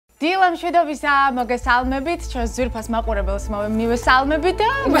დილამ შვიდობისა, მოგესალმებით, ჩვენს ძვირფას მაყურებელს მივესალმებით და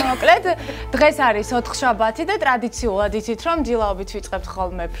მოკლედ დღეს არის ოთხშაბათი და ტრადიციულად იცით რომ დილაობით ვიწყებთ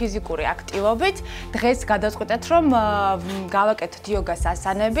ხოლმე ფიზიკური აქტივობით. დღეს გადავწყვიტეთ რომ გავაკეთოთ იოგას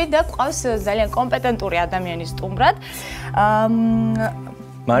ასანები და გვყავს ძალიან კომპეტენტური ადამიანი სტუმრად.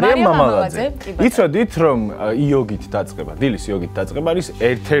 მარიამ მამალაძე. იცოდით რომ იოგით დაწყება, დილის იოგით დაწყება არის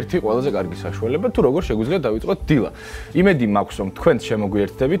ერთ-ერთი ყველაზე კარგი საშუალება თუ როგორ შეგვიძლია დავიწყოთ დილა. იმედი მაქვს რომ თქვენც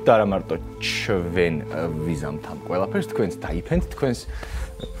შემოგვიერთდებით და არა მარტო ჩვენ ვიზამთ ამ ყველაფერს, თქვენც დაიფენთ თქვენს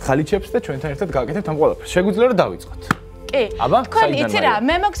ხალიჩებს და ჩვენთან ერთად გავაკეთებთ ამ ყველაფერს. შეგვიძლია რომ დავიწყოთ. კი, თქვენ იცი რა,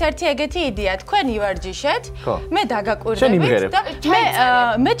 მე მაქვს ერთი ეგეთი იდეა, თქვენ ივარჯიშეთ, მე დაგაკვირდებით და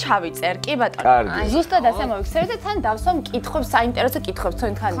მე ჩავიწერ, კი ბატონო. ზუსტად ასე მოვიქცევით და თან დავსვამ კითხვებს, საინტერესო კითხვებს,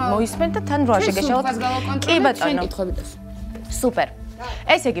 თქვენ თან მოისმენთ და თან როაში გეშალოთ. კი ბატონო. სუპერ.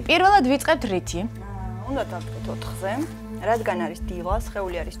 ესე იგი, პირველად ვიწყებთ რითი. უნდა დავწყოთ 4-ზე. რადგან არის დილა,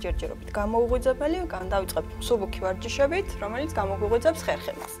 სხეული არის ჯერჯერობით გამოუღვიძებელი, დავიწყებთ მსუბუქი ვარჯიშებით, რომელიც გამოგვიღვიძებს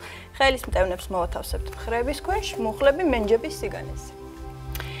ხერხემალს. ხელის მტევნებს მოვათავსებთ მხრების ქვეშ, მუხლები მენჯების სიგანეზე.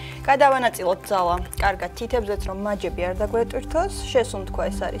 გადავანაწილოთ ძალა, კარგად თითებზეც რომ მაჯები არ დაგვეტვირთოს, შესუნთქვა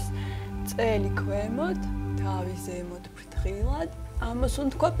ეს არის წელი ქვემოთ, თავი ზემოთ ფრთხილად,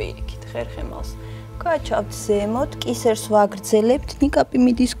 ამოსუნთქვა პირიქით ხერხემალს. გაჩავთ ზემოთ, კისერს ვაგრძელებთ, ნიკაპი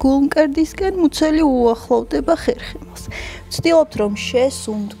მიდის გულმკერდისკენ, მუცელი უახლოვდება ხერხემალს. ვცდილობთ რომ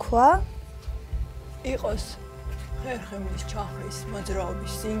შესუნთქვა იყოს ხერხემლის ჩახრის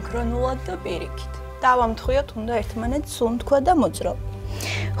მოძრაობის სინქრონულად და პირიქით. დავამთხვიოთ უნდა ერთმანეთს სუნთქვა და მოძრაობა.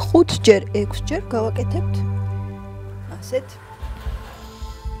 5-ჯერ, 6-ჯერ გავაკეთებთ ასეთ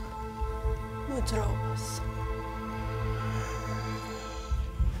მოძრაობას.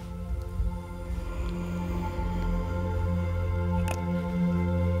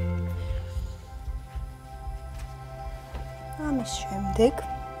 ამის შემდეგ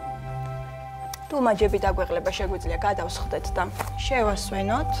თუ მაჯები დაგვეყლება შეგვიძლია გადავსხდეთ და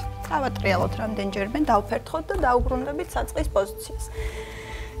შევასვენოთ, დავატრიალოთ რამდენჯერმე, დავფერთხოთ და დაუბრუნდებით საწყის პოზიციას.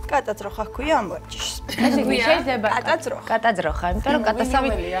 კატაძროხა ჰქვია ამ ვარჯიშს. ესე იგი შეიძლება კატაძროხა, იმიტომ რომ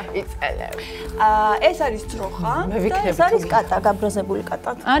კატასავით იწყელებ. ეს არის ძროხა და ეს არის კატა, გაბრაზებული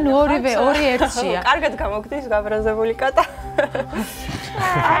კატა. ანუ ორი ერთია. კარგად გამოგდის გაბრაზებული კატა.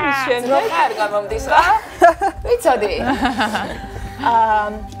 ამის შემდეგ არ გამომდის რა? ვიცოდი.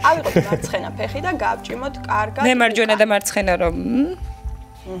 ავიღოთ მარცხენა ფეხი და გავჭიმოთ კარგად. მე მარჯვენა და მარცხენა რომ.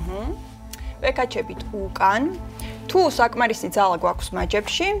 ვეკაჩებით უკან. თუ საკმარისი ძალა გვაქვს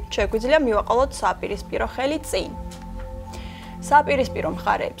მაჯებში, შეგვიძლია მივაყოლოთ საპირისპირო ხელი წინ. საპირისპირო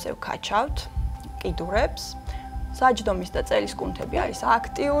მხარეებზე ვქაჩავთ კიდურებს. საჯდომის და წელის კუნთები არის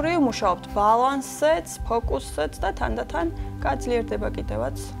აქტიური, მუშაობთ ბალანსზეც, ფოკუსზეც და თანდათან გაძლიერდება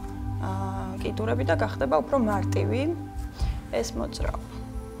კიდევაც კიდურები და გახდება უფრო მარტივი ეს მოძრაობა.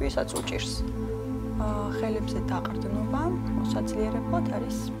 ვისაც უჭირს ხელებზე დაყრდნობა, მოსაძლიერებლად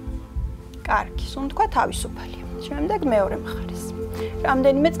არის კარგი. სუნთქვა თავისუფალია. შემდეგ მეორე მხარეს.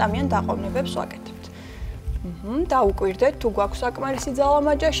 რამდენიმე წამიან დაყოვნებებს ვაკეთებთ. დაუკვირდეთ, თუ გვაქვს საკმარისი ძალა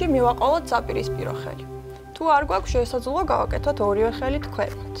მაჯაში, მივაყოლოთ საპირისპირო ხელი. თუ არ გვაქვს, შესაძლოა გავაკეთოთ ორივე ხელით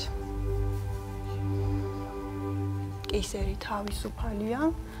ქვემოთ. კისერი თავისუფალია,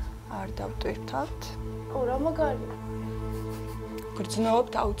 არ დავტვირთავთ. რა მაგარია.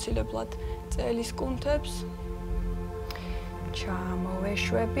 გრძნობთ აუცილებლად წელის კუნთებს.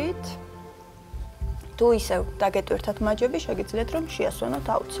 ჩამოვეშვებით. თუ ისევ დაგეტვირთათ მაჯები, შეგიძლიათ რომ შეასვენოთ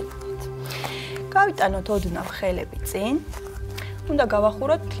აუცილებლად. გავიტანოთ ოდნავ ხელები წინ. უნდა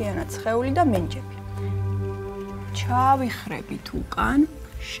გავახუროთ მთლიანად სხეული და მენჯები. ჩავიხრებით უკან,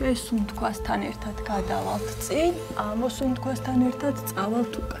 შესუნთქვასთან ერთად გადავალთ წინ, ამოსუნთქვასთან ერთად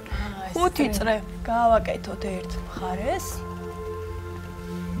წავალთ უკან. 5 წრე გავაკეთოთ ერთ მხარეს.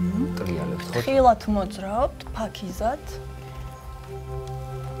 ტრიალებთ. ხილად მოძრაობთ, ფაქიზად.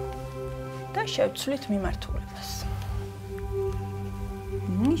 და შევცვლით მიმართულებას.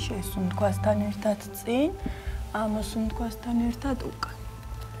 შესუნთქვასთან ერთად წინ, ამოსუნთქვასთან ერთად უკან.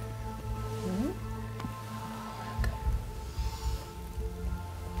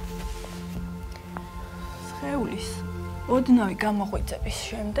 სხეულის ოდნავი გამოღვიძების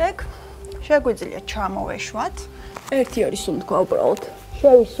შემდეგ შეგვიძლია ჩამოვეშვათ. 1-2 სუნთქვა უბრალოდ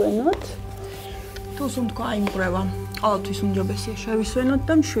შევისვენოთ. თუ სუნთქვა აიმყრევა, ყოველთვის უმჯობესია შევისვენოთ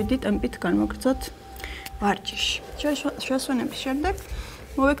და 7 ტემპით განვაგრძოთ ვარჯიში. შესვენების შემდეგ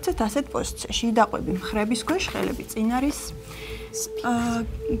მოვექცეთ ასეთ პოზიციაში. იდაყვები მხრების ქვეშ, ხელები წინ არის.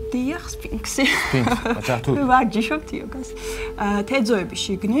 დიახ, სფინქსი. ვარჯიშობთ იოგას. თეძოები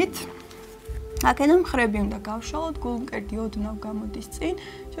შიგნით. აქედან მხრები უნდა გავშალოთ, გულმკერდი ოდნავ გამოდის წინ.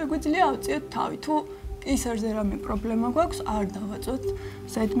 შეგვიძლია ავწიოთ თავი. თუ კისერზე რამე პრობლემა გვაქვს, არ დავაწოთ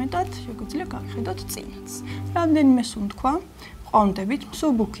ზედმეტად, შეგვიძლია გავიხედოთ წინაც. რამდენიმე სუნთქვა, ყონდებით,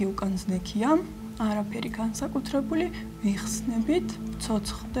 მსუბუქი უკან ზნექია, არაფერი განსაკუთრებული, ვიხსნებით,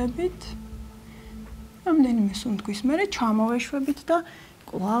 ცოცხლდებით. რამდენიმე სუნთქვის მერე ჩამოვეშვებით და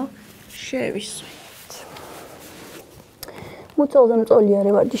კვლავ შევისვით. მუცელზე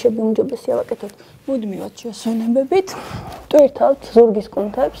მწოლიარე ვარჯიშები უმჯობესია ვაკეთოთ მუდმივად შესვენებებით. ტვირთავთ ზურგის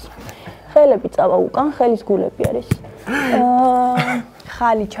კუნთებს. ხელები წავა უკან, ხელის გულები არის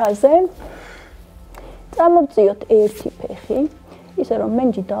ხალიჩაზე. წამოვწიოთ ერთი ფეხი, ისე რომ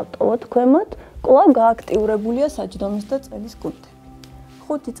მენჯი დავტოვოთ ქვემოთ, კვლავ გააქტიურებულია საჯდომის და წელის კუნთები.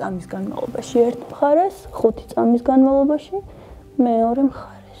 5 წამის განმავლობაში ერთ მხარეს, 5 წამის განმავლობაში მეორე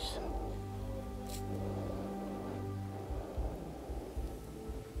მხარეს.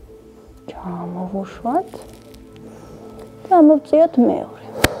 ჩამოვუშვათ. წამოვწიოთ მეორე.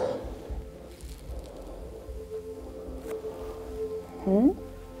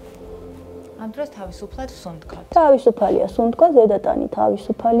 ამ დროს თავისუფლად სუნთქავთ. თავისუფალია სუნთქვა, ზედატანი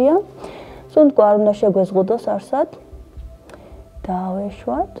თავისუფალია. სუნთქვა არ უნდა შეგვეზღუდოს არსად.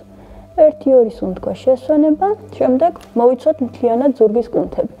 დავეშვათ. 1-2 სუნთქვა შესვენება, შემდეგ მოვიცვათ მთლიანად ზურგის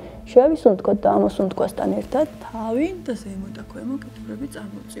კუნთები. შევისუნთქოთ და ამოსუნთქვასთან ერთად თავი და ზემო და ქვემო კეთილები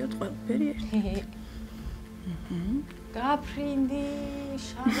წარმოვწიოთ ყველაფერი ერთად. გაფრინდი,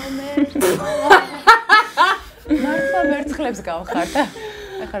 შალომერც. მართლა მერცხლებს გავხართ.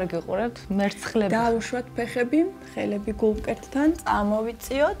 ახლა რა გიყურებთ? მერცხლები. დავუშვათ ფეხები, ხელები გულმკერდთან,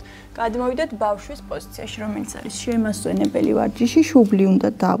 წამოვიწიოთ, გადმოვიდეთ ბავშვის პოზიციაში, რომელიც არის შემასვენებელი ვარჯიში, შუბლი უნდა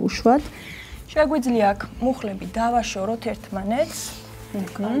დავუშვათ. შეგვიძლია აქ მუხლები დავაშოროთ ერთმანეთს.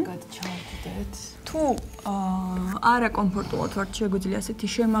 კარგად ჩავდიდეთ. თუ არაკომფორტულად ვართ, შეგვიძლია ასეთი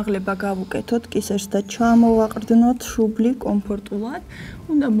შემაღლება გავუკეთოთ, კისერს და ჩამოვაყრდნოთ შუბლი კომფორტულად.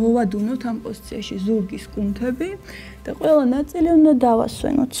 უნდა მოვადუნოთ ამ პოზიციაში ზურგის კუნთები და ყველა ნაწილი უნდა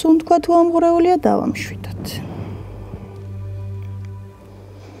დავასვენოთ. სუნთქვა თუ ამღვრეულია, დავამშვიდოთ.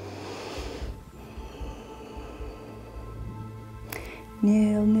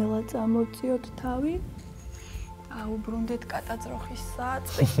 ნელ-ნელა წამოვწიოთ თავი. აუბრუნდეთ კატაწროხის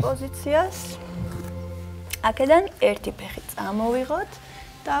საწყის პოზიციას. აქედან ერთი ფეხი წამოვიღოთ,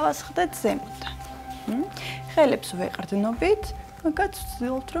 დავასხდეთ ზემოდან. ხელებს ვეყრდნობით, მაგაც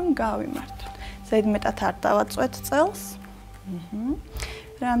ვცდილობთ რომ გავიმართოთ. ზედმეტად არ დავაწვეთ წელს.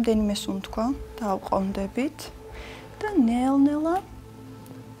 რამდენიმე სუნთქვა დავყონდებით და ნელ-ნელა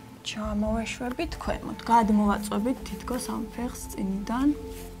ჩამოვეშვებით ქვემოთ. გადმოვაწვევით თითქოს ამ ფეხს წინიდან.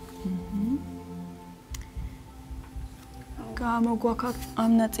 გამოგვაქვს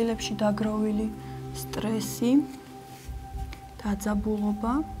ამ ნაწილებში დაგროვილი სტრესი,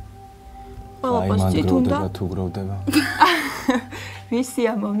 დაძაბულობა. ყველა პოზიციით უნდა თუ გროვდება. ვისი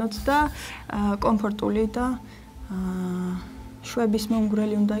ამოვნოთ და კომფორტული და შვების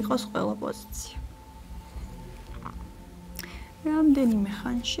მომგვრელი უნდა იყოს ყველა პოზიცია. რამდენიმე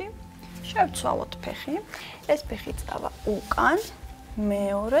ხანში შევცვალოთ ფეხი. ეს ფეხი წავა უკან,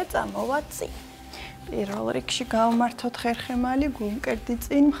 მეორე წამოვა წინ. პირველ რიგში გავმართოთ ხერხემალი, გულმკერდი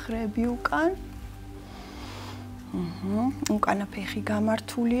წინ, მხრები უკან. უკანა ფეხი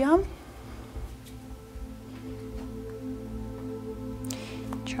გამართულია.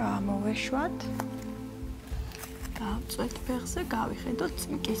 ჩამოვეშვათ. დავწვეთ ფეხზე, გავიხედოთ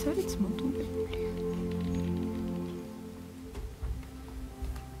წინ, კისერიც მოდუნებულია.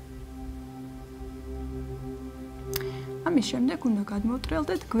 ამის შემდეგ უნდა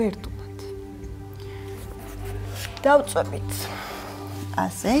გადმოვტრიალდეთ გვერდულად. დავწვევით.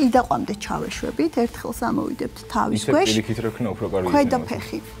 ასე, იდაყვამდე ჩავეშვებით, ერთხელ ამოვიდებთ თავის ქვეშ. ისე პირიქით რო ქნა უფრო კარგი. ქვედა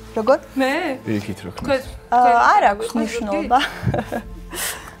ფეხი. როგორ? მე? პირიქით რო ქნა. არ აქვს მნიშვნელობა.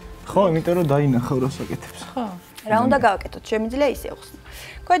 ხო, იმიტომ რომ დაინახავ რა საკეთებს. ხო. რა უნდა გავაკეთოთ? შემიძლია ისე უხსნო.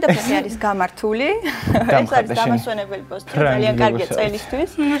 ქვედა ფეხი არის გამართული. ეს არის დამასვენებელი პოზიცია, ძალიან კარგია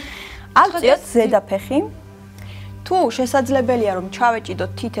წელისთვის. ავწიოთ ზედა ფეხი. თუ შესაძლებელია რომ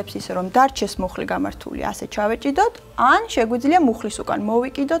ჩავეჭიდოთ თითებს ისე რომ დარჩეს მუხლი გამართული, ასე ჩავეჭიდოთ, ან შეგვიძლია მუხლის უკან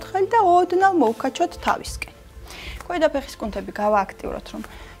მოვიკიდოთ ხელი და ოდნავ მოვქაჩოთ თავისკენ. ქვედა ფეხის კუნთები გავააქტიუროთ, რომ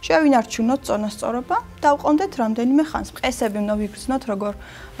შევინარჩუნოთ წონასწორობა, დავყონდეთ რამდენიმე ხანს. მყესები უნდა ვიგრძნოთ, როგორ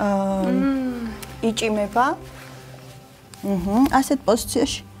იჭიმება. ასეთ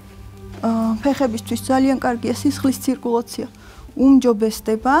პოზიციაში ფეხებისთვის ძალიან კარგია სისხლის ცირკულაცია.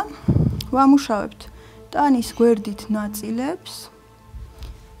 უმჯობესდება. ვამუშავებთ ტანის გვერდით ნაწილებს,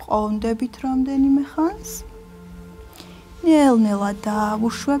 ყონდებით რამდენიმე ხანს. ნელ-ნელა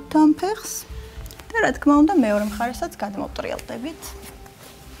დავუშვებთ ამ ფეხს და რა თქმა უნდა მეორე მხარესაც გადმოვტრიალდებით.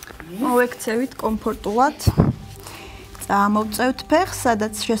 მოვექცევით კომფორტულად. წამოვწევთ ფეხს,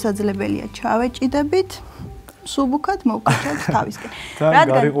 სადაც შესაძლებელია ჩავეჭიდებით, სუბუქად მოვკაჩავთ თავისკენ.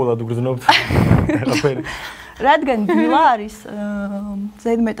 თან გარიყულად უგრძნობთ ყველაფერი. რადგან დილა არის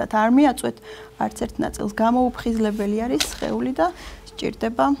ზედმეტად არ მიაწვეთ, არც ერთ ნაწილს გამოუფხიზლებელი არის სხეული და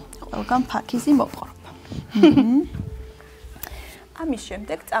სჭირდება ყველგან ფაქიზი მოპყრობა. ამის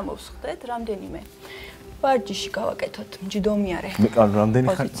შემდეგ წამოვსხდეთ რამდენიმე ვარჯიში გავაკეთოთ მჯდომიარე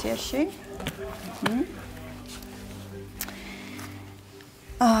პოზიციაში.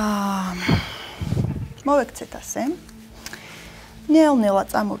 მოვექცეთ ასე. ნელ-ნელა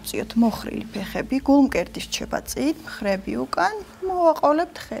წამოვწიოთ მოხრილი ფეხები, გულმკერდი რჩება წინ, მხრები უკან,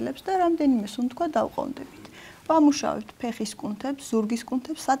 მოვაყოლებთ ხელებს და რამდენიმე სუნთქვა დავყონდებით. ვამუშავებთ ფეხის კუნთებს, ზურგის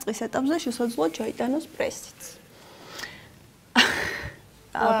კუნთებს, საწყის ეტაპზე შესაძლოა ჩაიტანოს პრესიც.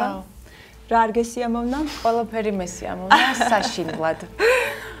 აბა, რა არ გესიამოვნა? ყველაფერი მესიამოვნა საშინლად.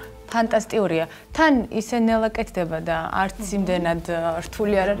 ფანტასტიკურია. თან ისე ნელა კეთდება და არც იმდენად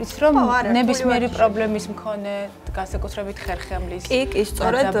რთული არ არის, რომ ნებისმიერი პრობლემის მქონე, განსაკუთრებით ხერხემლის. კი,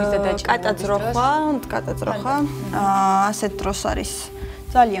 სწორედ კატაწროხა, ასეთ დროს არის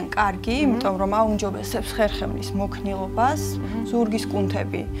ძალიან კარგი, იმიტომ რომ აუმჯობესებს ხერხემლის მოქნილობას, ზურგის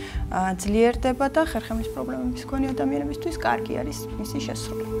კუნთები ძლიერდება და ხერხემლის პრობლემების მქონე ადამიანებისთვის კარგი არის მისი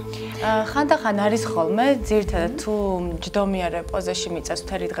შესრულება. ხანდახან არის ხოლმე, ძირითადად თუ ჯდომიარე პოზაში მიწევს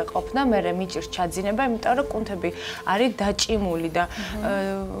მთელი დღე ყოფნა, მერე მიჭირს ჩაძინება, იმიტომ რომ კუნთები არის დაჭიმული და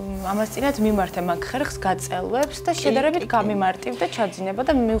ამასწინათ მიმართე მაგ ხერხს გაწელვებს და შედარებით გამიმარტივდა ჩაძინება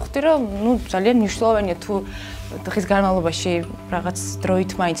და მივხვდი რომ ძალიან მნიშვნელოვანია თუ დღის განმავლობაში რაღაც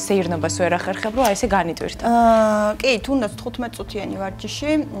დროით მაინც სეირნობას ვერ ახერხებ, რომ აი ესე განიტვირთა. კი, თუნდაც 15 წუთიანი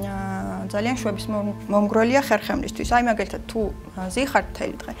ვარჯიში ძალიან შვების მომგვრელია ხერხემლისთვის. აი მაგალითად თუ ზიხართ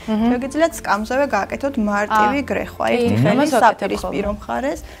მთელი დღე, შეგიძლიათ სკამზევე გააკეთოთ მარტივი გრეხვა. ერთი ხელი საპირისპირო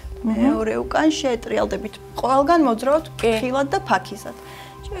მხარეს, მეორე უკან შეეტრიალდებით. ყველგან მოძრაოთ ხილად და ფაქიზად.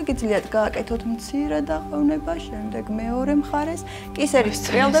 შეგიძლიათ გააკეთოთ მცირე დაყოვნება, შემდეგ მეორე მხარეს, კისერის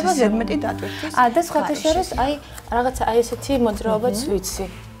ტრიალდება ზედმეტი დატვირთვის. და სხვათა შორის აი რაღაცა აი ესეთი მოძრაობაც ვიცი.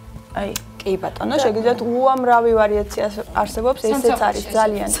 აი კი ბატონო, შეგიძლიათ უამრავი ვარიაცია არსებობს, ესეც არის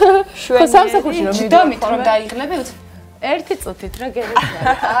ძალიან შველი. სამსახურში რომ მიდომით რომ დაიღლებთ, ერთი წუთით რა გერეცნა.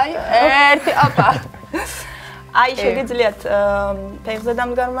 აი, ერთი ოპა. აი შეგიძლიათ ფეხზე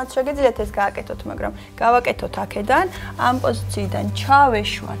დამდგარმაც შეგიძლიათ ეს გააკეთოთ, მაგრამ გავაკეთოთ აქედან, ამ პოზიციიდან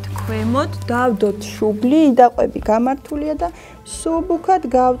ჩავეშვათ ქვემოთ, დავდოთ შუბლი, იდაყვები გამართულია და სუბუქად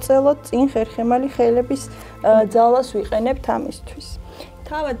გავწელოთ წინ ხერხემალი ხელების ძალას ვიყენებთ ამისთვის.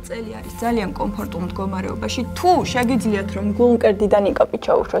 თავად წელი არის ძალიან კომფორტულ მდგომარეობაში. თუ შეგიძლიათ რომ გულმკერდიდან იკაპი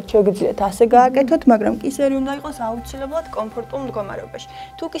ჩაუშვათ, შეგიძლიათ ასე გააკეთოთ, მაგრამ კისერი უნდა იყოს აუცილებლად კომფორტულ მდგომარეობაში.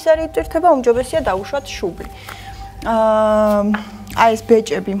 თუ კისერი იწვირთება, უმჯობესია დაუშვათ შუბლი. აი ეს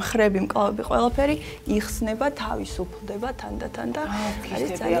ბეჭები, მხრები, მკლავები, ყველაფერი იხსნება, თავისუფლდება თანდათან და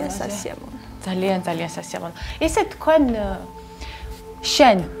არის ძალიან სასიამოვნო. ძალიან სასიამოვნო. ესე თქვენ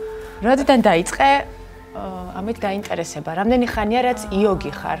შენ როდიდან დაიწყე ამით დაინტერესება? რამდენი ხანია რაც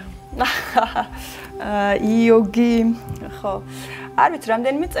იოგი ხარ? იოგი, ხო. არ ვიცი,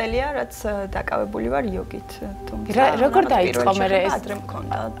 რამდენიმე წელია რაც დაკავებული ვარ იოგით. თუმცა როგორ დაიწყო მე ეს? ადრე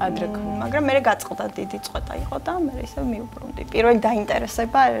მქონდა. მაგრამ მე გაწყდა დიდი წვეტა იყო და მე ისე მიუბრუნდი. პირველი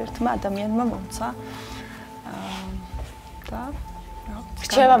დაინტერესება ერთმა ადამიანმა მომცა. და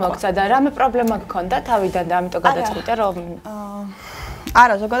რჩევა მოგცა და რამე პრობლემა გქონდა თავიდან და ამიტომ გადაწყვიტე რომ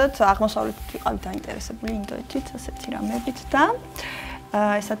არა, ზოგადად აღმოსავლეთით ვიყავი დაინტერესებული ინდოეთით, ასეთი რამებით და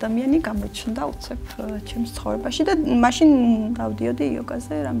ეს ადამიანი გამოჩნდა უცებ ჩემს ცხოვრებაში და მაშინ დავდიოდი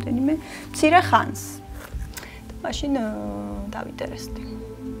იოგაზე რამდენიმე მცირე ხანს. და მაშინ დავინტერესდი.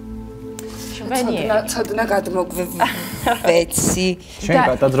 ცოდნა გადმოგვეცი. შენ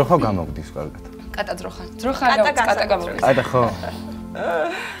კატაძროხა გამოგდის კარგად. კატაძროხა. ძროხა გამოგდის. აი და ხო.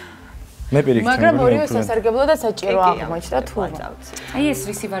 მე პირიქით. მაგრამ ორივე სასარგებლო და საჭირო აღმოჩნდა თუ. აი ეს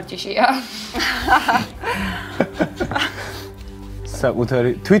რისი ვარჯიშია?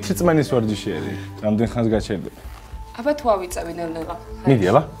 საკუთარი თვითრწმენის ვარჯიში არის. რამდენ ხანს გაჩერდება? აბა თუ ავიწევი ნელ-ნელა. მიდი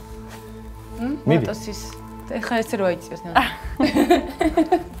აბა. მიდი. მოტოსის. ეხლა ეს რო აიწიოს ნა.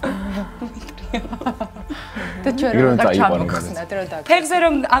 და ჩვენ რომ ჩამოგხსნათ რომ და. ფეხზე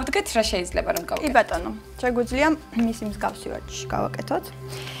რომ ავდგეთ რა შეიძლება რომ გავაკეთო? კი ბატონო, შეგვიძლია მისი მსგავსი ვარჯიში გავაკეთოთ.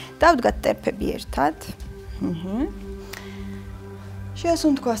 დავდგათ ტერფები ერთად.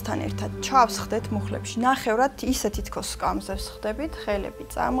 შეასუნთქვასთან ერთად ჩავსხდეთ მუხლებში. ნახევრად ისეთი თქოს სკამზებს ხდებით, ხელები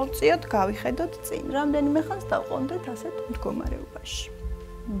წამოვწიოთ, გავიხედოთ წინ. რამდენიმე ხანს დავყონდეთ ასეთ მდგომარეობაში.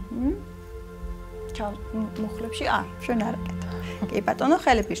 მუხლებში, შენ არ აკეთე. კი ბატონო,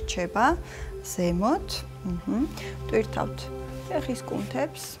 ხელები რჩება ზემოთ. ტვირთავთ ფეხის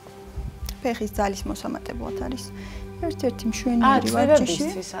კუნთებს. ფეხის ძალის მოსამატებლად არის ერთ-ერთი მშვენიერი ვარჯიში.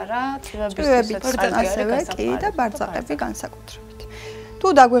 არა, წვევებისთვის ასევე კი და ბარწაყები განსაკუთრებით. თუ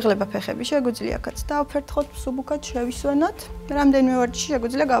დაგვეღლება ფეხები, შეგვიძლია აქაც დავფერთხოთ, მსუბუქად შევისვენოთ. რამდენიმე ვარჯიში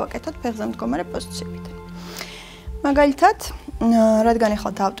შეგვიძლია გავაკეთოთ ფეხზე მდგომარე პოზიციებიდან. მაგალითად, რადგან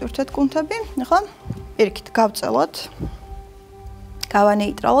ახლა დავტვირთეთ კუნთები, ახლა პირიქით გავწელოთ.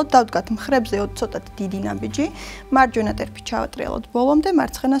 გავანეიტრალოთ, დავდგათ მხრებზე ცოტათ დიდი ნაბიჯი, მარჯვენა ტერფი ჩავატრიალოთ ბოლომდე,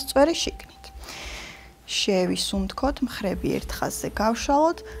 მარცხენას წვერი შიგნით. შევისუნთქოთ, მხრები ერთ ხაზზე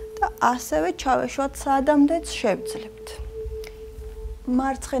გავშალოთ და ასევე ჩავეშვათ საადამდეც შევძლებთ.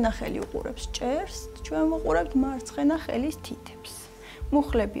 მარცხენა ხელი უყურებს ჭერს, ჩვენ ვუყურებთ მარცხენა ხელის თითებს.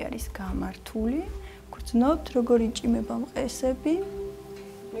 მუხლები არის გამართული, გრძნობთ როგორ იჭიმება მყესები.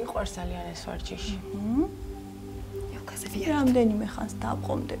 მიყვარს ძალიან ეს ვარჯიში. რამდენიმე ხანს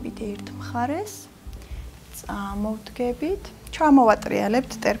დავყომდებით ერთ მხარეს, წამოვდგებით,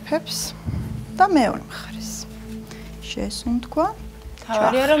 ჩამოვატრიალებთ ტერფებს და მეორე მხარეს. შესუნთქვა.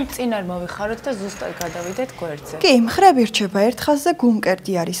 თავარია რომ წინ არ მოვიხაროთ და ზუსტად გადავიდეთ გვერდზე. კი, მხრები რჩება ერთ ხაზზე,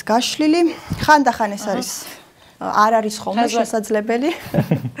 გულმკერდი არის გაშლილი. ხანდახან ეს არის არ არის ხოლმე შესაძლებელი.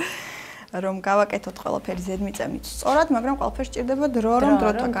 რომ გავაკეთოთ ყველაფერი ზედმიწევნით სწორად, მაგრამ ყველაფერს სჭირდება დრო, რომ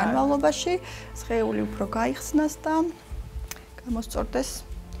დროთა განმავლობაში სხეული უფრო გაიხსნას და გამოსწორდეს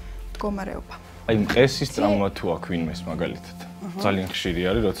მდგომარეობა. აი მყესის ტრავმა თუ აქვს ვინმეს მაგალითად. ძალიან ხშირი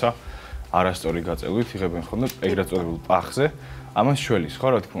არის, როცა არასწორი გაწევლით იღებენ ხოლმე ეგრეთ წოდებულ პახზე. ამას შველის ხო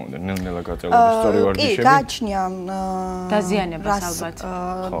რა თქმა უნდა, ნელ-ნელა გაწევლების სწორი ვარჯიშები. კი, გააჩნია დაზიანებას ალბათ.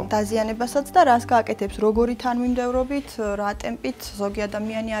 დაზიანებასაც და რას გააკეთებს, როგორი თანმიმდევრობით, რა ტემპით, ზოგი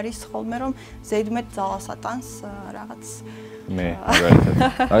ადამიანი არის ხოლმე რომ ზედმეტ ძალას ატანს რაღაც მე მაგალითად.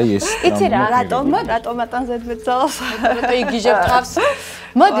 აი ეს იცი რა, რატომ ატანს ზედმეტ ძალას? რატო იგიჟებ თავს?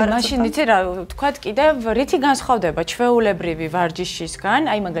 მოდი, მაშინ იცი რა, თქვათ კიდევ რითი განსხვავდება ჩვეულებრივი ვარჯიშისგან,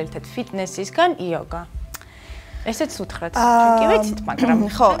 აი მაგალითად ფიტნესისგან იოგა? ესეც უთხრათ, კი ვიცით, მაგრამ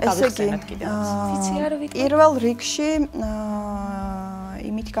ხო, ესე იგი, ვიცი არ ვიცი. პირველ რიგში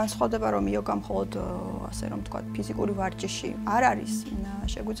იმით განსხვავდება, რომ იოგა მხოლოდ ასე რომ ვთქვათ, ფიზიკური ვარჯიში არ არის,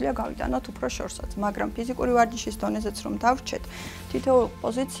 შეგვიძლია გავიტანოთ უფრო შორსაც, მაგრამ ფიზიკური ვარჯიშის დონეზეც რომ დავრჩეთ, თითოეულ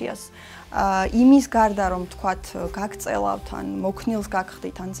პოზიციას იმის გარდა რომ ვთქვათ, გაგწელავთ ან მოქნილს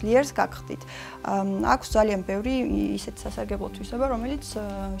გაგხდით ან ძლიერს გაგხდით, აქვს ძალიან ბევრი ისეთ სასარგებლო თვისება, რომელიც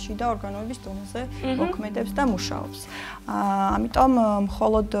შიდა ორგანოების დონეზე მოქმედებს და მუშაობს. ამიტომ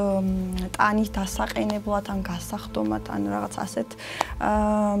მხოლოდ ტანის დასაყენებლად ან გასახდომად ან რაღაც ასეთ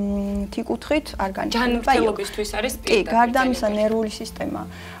თიკუთხით არ განიხილება. ჯანმრთელობისთვის არის პირდაპირ. კი, გარდა ამისა ნერვული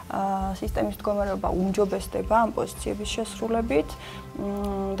სისტემის მდგომარეობა უმჯობესდება ამ პოზიციების შესრულებით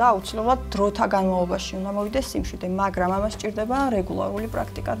და აუცილებლად დროთა განმავლობაში უნდა მოვიდეს სიმშვიდე, მაგრამ ამას სჭირდება რეგულარული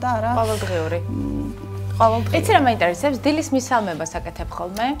პრაქტიკა და არა ყოველდღიური. ყოველდღიური. იცი რა მაინტერესებს, დილის მისალმებას აკეთებ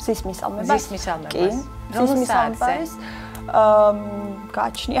ხოლმე? ზის მისალმებას? ზის მისალმებას. კი, ზის მისალმებას.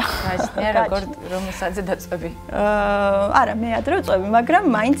 გააჩნია. როგორ რომელ საათზე დაწვევი? არა, მე ადრე ვწვევი, მაგრამ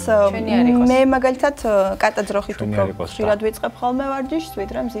მაინც მე მაგალითად კატაძროხით უფრო ხშირად ვიწყებ ხოლმე ვარჯიშს,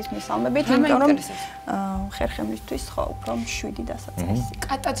 ვიდრე მზის მისალმებით, იმიტომ რომ ხერხემლისთვის ხო უფრო მშვიდი დასაწყისი.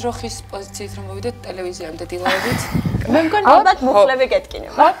 კატაძროხის პოზიციით რომ მოვიდეთ ტელევიზიამდე დილავებით. მე მგონი ალბათ მუხლები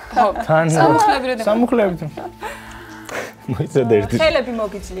გეტკინება. ხო. სამუხლებით. მოიცადე ერთი. ხელები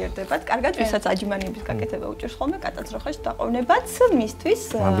მოგიძლიერდებათ, კარგად ვისაც აჯიმანიების გაკეთება უჭირს ხოლმე კატაძროხაში დაყოვნებაც მისთვის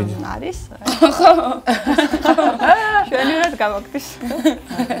არის. შენიერად გამოგდის.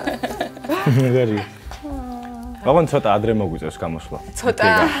 მაგარია. აღონ ცოტა ადრე მოგვიწევს გამოსვლა.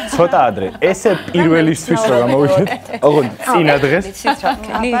 ცოტა ადრე. ესე პირველისთვის რომ გამოვიდეთ. აღონ წინა დღეს.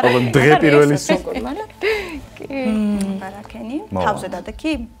 აღონ დღე პირველისთვის. კი. ბარაკენი. თავზე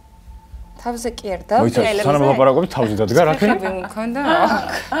დადექი? თავზე კი არ და მოიცადე, სანამ ლაპარაკობთ თავზე დადგა რა ქენი? მქონდა.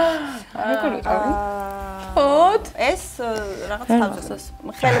 როგორ ვიყავი? ოთ, ეს რაღაც თავზე.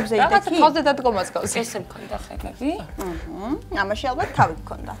 ხელებზე იდექი? რაღაც თავზე დადგომას გავს. ესე მქონდა ხელები. ამაში ალბათ თავი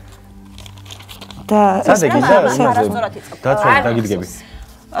მქონდა. და სადე გიდა? არასწორად იწყებ. დაცვაზე დაგიდგები.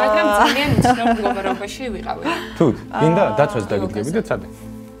 მაგრამ ძალიან უცნობ მდგომარეობაში ვიყავი. თუ, გინდა დაცვაზე დაგიდგები და სადე?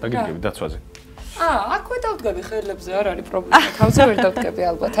 დაგიდგები დაცვაზე. აკვე დავდგები ხელებზე, არ არის პრობლემა. თავზე ვერ დავდგები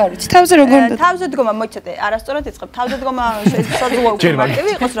ალბათ, არ ვიცი. თავზე როგორ უნდა? თავზე დგომა, მოიცადე, არასწორად იწყებ. თავზე დგომა შესაძლოა უფრო მარტივი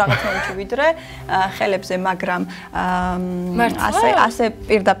იყოს რაღაც მომენტში, ვიდრე ხელებზე, მაგრამ ასე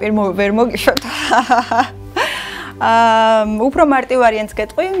პირდაპირ ვერ მოგიშვებთ. უფრო მარტივ ვარიანტს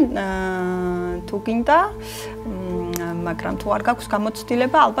გეტყვი, თუ გინდა, მაგრამ თუ არ გაქვს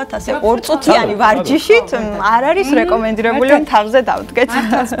გამოცდილება, ალბათ ასე 2 წუთიანი ვარჯიშით არ არის რეკომენდირებული რომ თავზე დავდგეთ.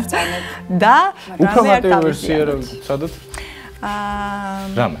 და უფრო მარტივი ვერსია რომ სადოთ?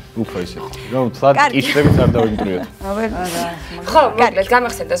 რამე, უფრო ისეთი. რომ თლად კიშრებით არ დავიმტრიოთ. ხო, მოკლედ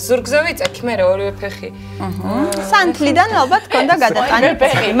გამახსენდა ზურგზე ვიწექი, მე ორივე ფეხი. სანთლიდან ალბათ ქონდა გადატანილი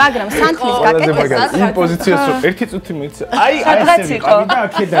ფეხი, მაგრამ სანთლის გაკეთებას იმ პოზიციას რომ ერთი წუთი მეცა. აი ესე ვიყავი და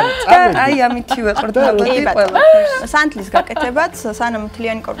აქედან წავედი. აი ამითი ვეყრდა ალბათ ყველა. სანთლის გაკეთებაც სანამ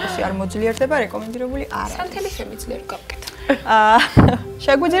მთლიანი კორპუსი არ მოძლიერდება, რეკომენდირებული არ არის. სანთელი შემიძლია რომ გავკეთო.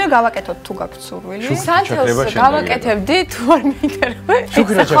 შეგვიძლია გავაკეთოთ თუ გაქვთ სურვილი. სანთელს გავაკეთებდი თუ არ მიგერვე.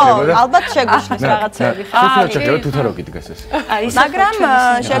 შუქრა ჩაქრება და ალბათ შეგვიშლის რაღაცები. შუქრა ჩაქრება თუ თაროგი დგას ეს. მაგრამ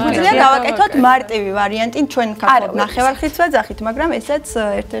შეგვიძლია გავაკეთოთ მარტივი ვარიანტი, ჩვენ ქართულად ნახევარხის ვეძახით, მაგრამ ესეც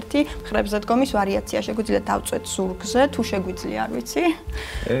ერთ-ერთი მხრებზე დგომის ვარიაცია. შეგვიძლია დავწვეთ ზურგზე, თუ შეგვიძლია, არ ვიცი.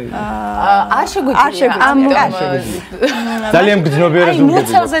 არ შეგვიძლია. ძალიან გძნობიერად ზურგები.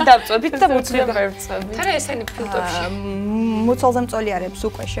 მუცელზე დავწვებით და მუცელი გავწვებით. თორე ესენი ფილტვში. მუცელზე მწოლიარებს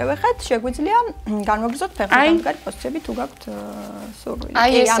უკვე შევეხეთ, შეგვიძლია განვაგრძოთ ფეხზე დამდგარი პოზიციები თუ გაქვთ სურვილი.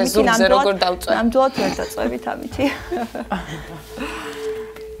 აი ესე ზურგზე როგორ დავწვევ? ნამდვილად ვერ დაწვევით ამითი.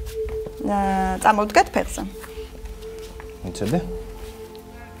 წამოვდგეთ ფეხზე. მიცადე?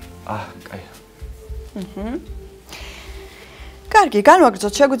 კაი. კარგი,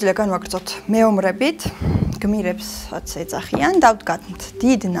 განვაგრძოთ, შეგვიძლია განვაგრძოთ მეომრებით, გმირებსაც ეძახიან, დავდგათ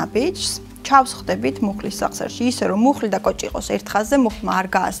დიდ ნაბიჯს. ჩავსხდებით მუხლის სახსრაში, ისე რომ მუხლი და კოჭი იყოს ერთ ხაზზე, მუხლმა არ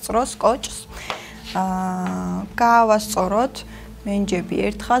გაასწროს კოჭს. გავასწოროთ მენჯები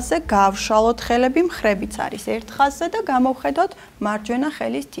ერთ ხაზზე, გავშალოთ ხელები, მხრებიც არის ერთ ხაზზე და გამოვხედოთ მარჯვენა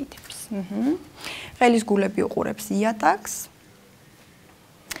ხელის თითებს. ხელის გულები უყურებს იატაკს.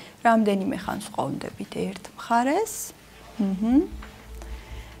 რამდენიმე ხანს ყვავდებით ერთ მხარეს.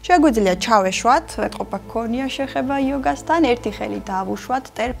 შეგვიძლია ჩავეშვათ, ეტყობა გქონია შეხება იოგასთან, ერთი ხელი დავუშვათ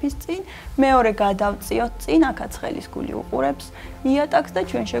ტერფის წინ, მეორე გადავწიოთ წინ, აქაც ხელის გული უყურებს იატაკს და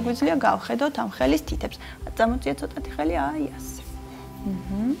ჩვენ შეგვიძლია გავხედოთ ამ ხელის თითებს. წამოწიეთ ცოტათი ხელი, აი ასე.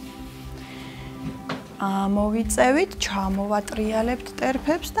 მოვიწევით, ჩამოვატრიალებთ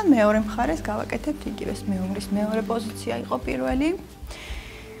ტერფებს და მეორე მხარეს გავაკეთებთ იგივეს. მეომრის მეორე პოზიცია იყო პირველი.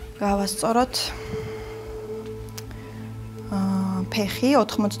 გავასწოროთ ფეხი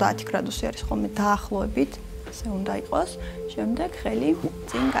 90 გრადუსი არის ხოლმე დაახლოებით, ასე უნდა იყოს. შემდეგ ხელი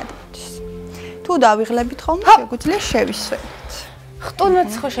წინ გადავდის. თუ დავიღლებით ხოლმე, შეგვიძლია შევისვენოთ.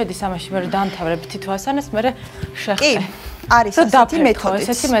 ხტუნაც ხო შედის ამაში, მე რომ დაამთავრებ თითო ასანას, მე შეხტე. კი, არის ესეთი მეთოდიც.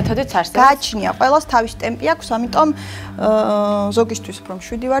 ესეთი მეთოდიც არსებობს. გააჩნია, ყველას თავის ტემპი აქვს, ამიტომ ზოგისთვის უფრო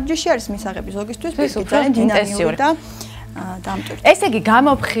მშვიდი ვარჯიში არის მისაღები, ზოგისთვის ძალიან დინამიური და დამჭირდება. ესე იგი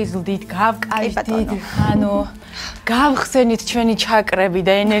გამოფხიზლდით, გავკაჟდით, ანუ გავხსენით ჩვენი ჩაკრები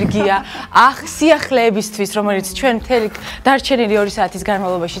და ენერგია სიახლეებისთვის, რომელიც ჩვენ მთელი დარჩენილი 2 საათის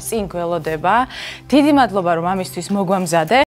განმავლობაში წინ გველოდება. დიდი მადლობა რომ ამისთვის მოგვამზადე.